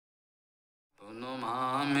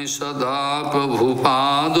Pranamami sada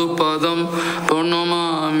Prabhupada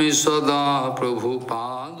Pranamami sada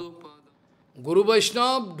Prabhupada. Guru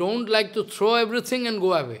Vaishnava don't like to throw everything and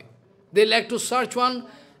go away. They like to search one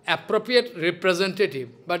appropriate representative,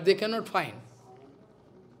 but they cannot find.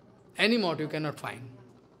 Any more you cannot find.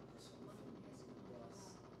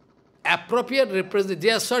 Appropriate representative,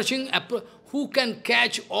 they are searching who can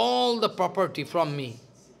catch all the property from me.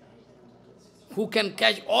 Who can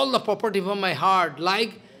catch all the property from my heart,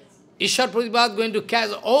 like Ishar Pratipad going to catch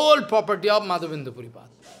all property of Madhavendra Puripad.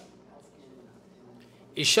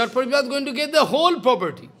 Ishar Pratipad going to get the whole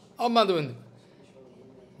property of Madhavendra.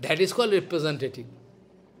 That is called representative.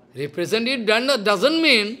 Representative doesn't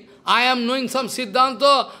mean I am knowing some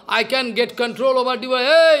Siddhanta, I can get control over device.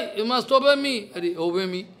 Hey, you must obey me. Obey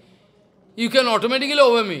me. You can automatically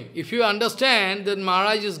obey me. If you understand that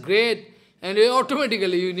Maharaj is great, and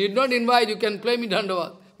automatically, you need not invite, you can play me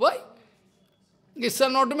Dandavad. Why? It's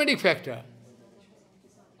an automatic factor.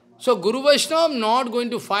 So Guru Vaishnava not going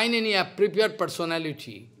to find any appropriate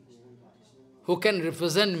personality who can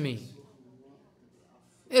represent me.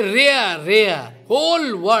 Rare.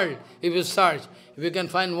 Whole world, if you search, if you can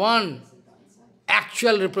find one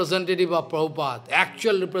actual representative of Prabhupada,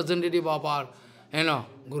 actual representative of our,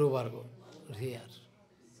 Guru Varga, rare.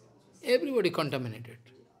 Everybody contaminated.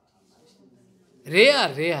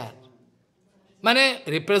 Rare. Mane,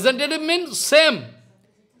 representative means same.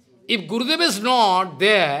 If Gurudeva is not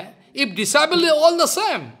there, if disciple is all the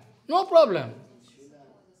same, no problem.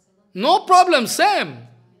 No problem, same.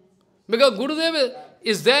 Because Gurudeva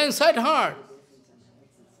is there inside heart.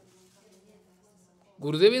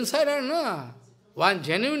 Gurudeva inside heart, no. One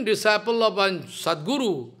genuine disciple of one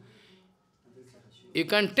Sadguru, you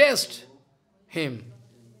can test him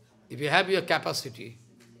if you have your capacity.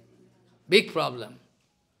 Big problem.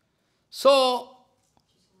 So,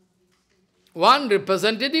 one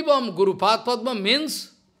representative of Guru Padma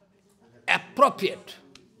means appropriate,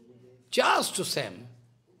 just the same.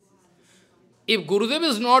 If Gurudev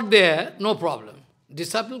is not there, no problem.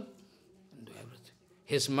 Disciple can do everything.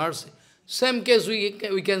 His mercy. Same case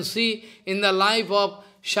we can see in the life of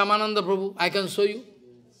Shyamananda Prabhu. I can show you.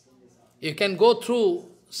 You can go through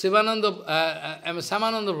Samananda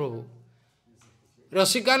Prabhu.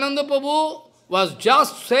 Rasikananda Prabhu was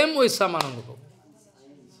just same with Samananda Prabhu.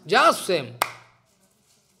 Just same.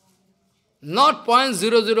 Not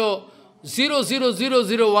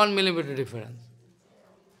 0.0000001 millimeter difference.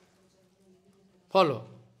 Follow.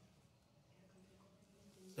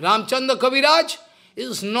 Ramchandra Kaviraj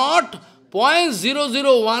is not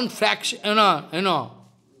 0.001 fraction,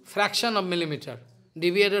 fraction of millimeter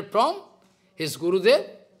deviated from his Gurudev.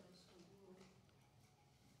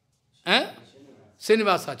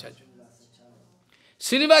 Srinivasacharya.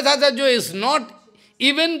 Srinivasacharya is not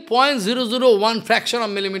even 0.001 fraction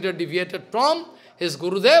of millimeter deviated from his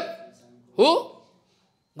Gurudev, who?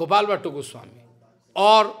 Gopal Bhatta Goswami.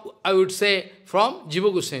 Or I would say from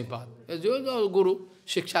Jiva Goswami Pad. Guru,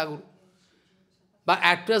 Shiksha Guru. But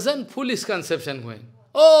at present, foolish conception going.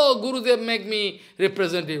 Oh, Gurudev make me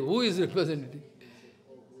representative. Who is representative?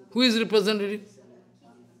 Who is representative?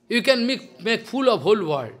 You can make fool of whole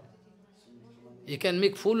world. You can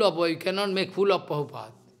make fool of, you cannot make fool of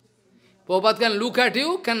Prabhupada. Prabhupada can look at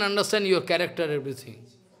you, can understand your character, everything.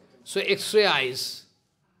 So X-ray eyes.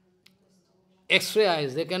 X-ray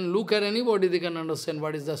eyes, they can look at anybody, they can understand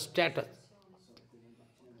what is the status.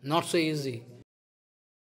 Not so easy.